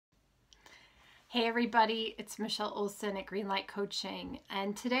Hey everybody, it's Michelle Olson at Greenlight Coaching,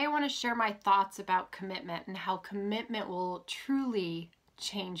 and today I want to share my thoughts about commitment and how commitment will truly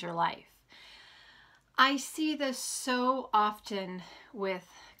change your life. I see this so often with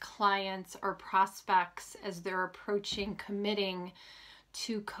clients or prospects as they're approaching committing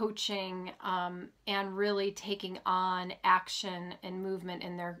to coaching and really taking on action and movement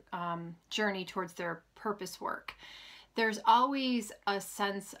in their journey towards their purpose work. There's always a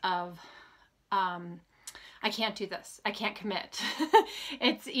sense of I can't do this. I can't commit.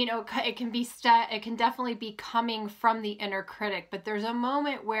 It's, it can definitely be coming from the inner critic, but there's a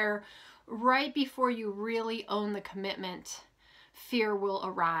moment where right before you really own the commitment, fear will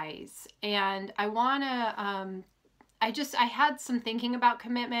arise. And I want to, I had some thinking about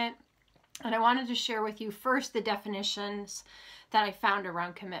commitment, and I wanted to share with you first the definitions that I found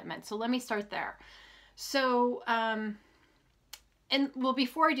around commitment. So let me start there. So,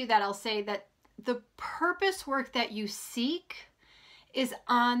 before I do that, I'll say that the purpose work that you seek is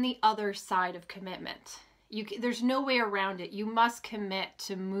on the other side of commitment. There's no way around it. You must commit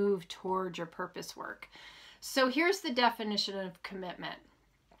to move towards your purpose work. So here's the definition of commitment: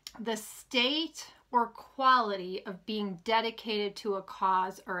 the state or quality of being dedicated to a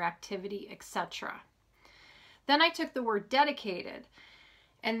cause or activity, etc. Then I took the word dedicated,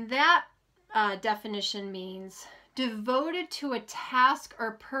 and that definition means devoted to a task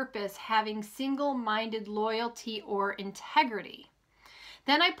or purpose, having single-minded loyalty or integrity.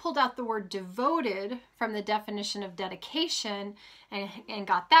 Then I pulled out the word devoted from the definition of dedication and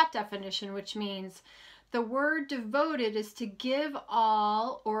got that definition, which means the word devoted is to give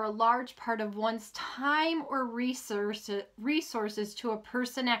all or a large part of one's time or resources to a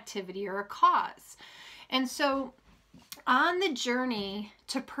person, activity, or a cause. And so on the journey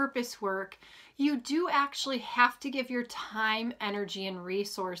to purpose work, you do actually have to give your time, energy, and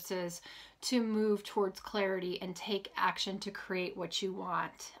resources to move towards clarity and take action to create what you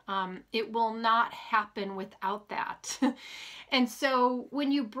want. It will not happen without that. And so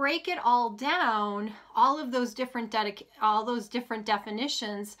when you break it all down, all those different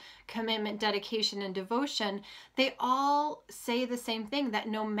definitions, commitment, dedication, and devotion, they all say the same thing, that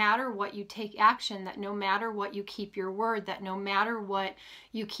no matter what you take action, that no matter what you keep your word, that no matter what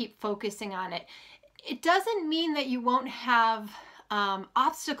you keep focusing on it. It doesn't mean that you won't have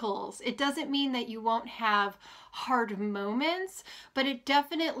obstacles. It doesn't mean that you won't have hard moments, but it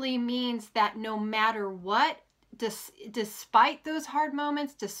definitely means that no matter what, despite those hard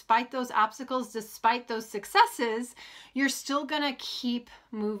moments, despite those obstacles, despite those successes, you're still going to keep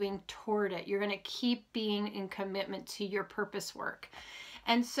moving toward it. You're going to keep being in commitment to your purpose work.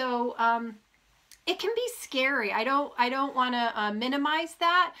 And so it can be scary. I don't want to minimize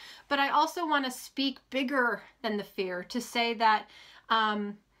that, but I also want to speak bigger than the fear to say that,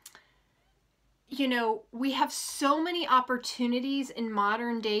 we have so many opportunities in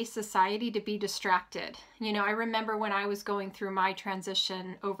modern day society to be distracted. I remember when I was going through my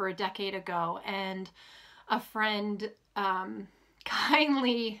transition over a decade ago, and a friend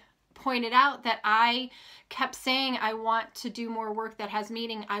kindly pointed out that I kept saying, I want to do more work that has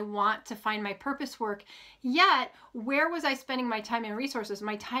meaning. I want to find my purpose work. Yet, where was I spending my time and resources?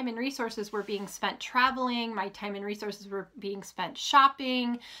 My time and resources were being spent traveling. My time and resources were being spent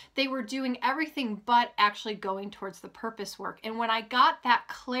shopping. They were doing everything but actually going towards the purpose work. And when I got that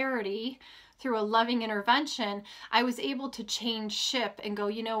clarity through a loving intervention, I was able to change ship and go,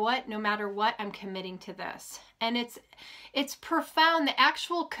 you know what, no matter what, I'm committing to this. And it's profound. The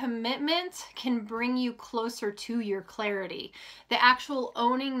actual commitment can bring you closer to your clarity. The actual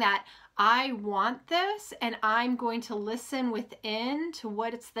owning that I want this and I'm going to listen within to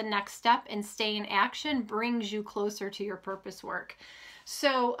what's the next step and stay in action brings you closer to your purpose work.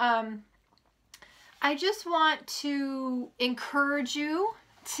 So I just want to encourage you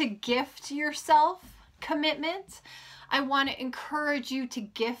to gift yourself commitment. I want to encourage you to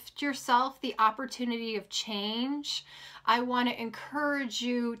gift yourself the opportunity of change. I want to encourage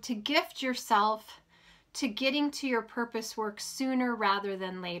you to gift yourself to getting to your purpose work sooner rather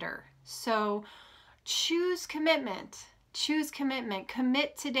than later. So choose commitment. Choose commitment.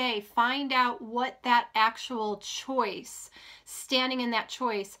 Commit today. Find out what that actual choice, standing in that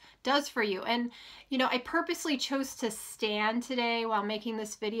choice, does for you. And, I purposely chose to stand today while making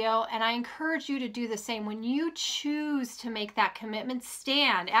this video, and I encourage you to do the same. When you choose to make that commitment,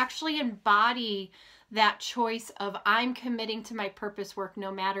 stand. Actually embody that choice of I'm committing to my purpose work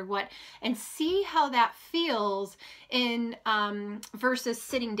no matter what, and see how that feels in versus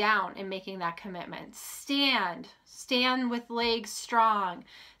sitting down and making that commitment. Stand with legs strong,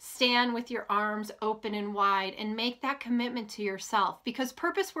 stand with your arms open and wide, and make that commitment to yourself, because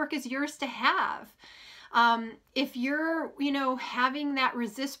purpose work is yours to have. If you're, having that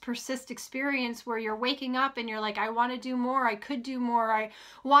resist, persist experience where you're waking up and you're like, I want to do more, I could do more,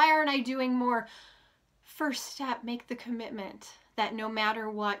 why aren't I doing more? First step, make the commitment that no matter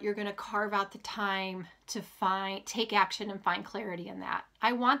what, you're going to carve out the time to take action and find clarity in that.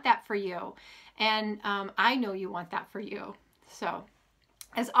 I want that for you. And I know you want that for you. So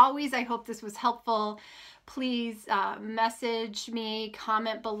as always, I hope this was helpful. Please message me,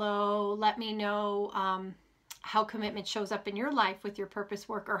 comment below, let me know how commitment shows up in your life with your purpose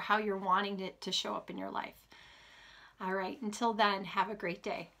work, or how you're wanting it to show up in your life. All right, until then, have a great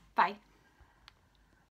day. Bye.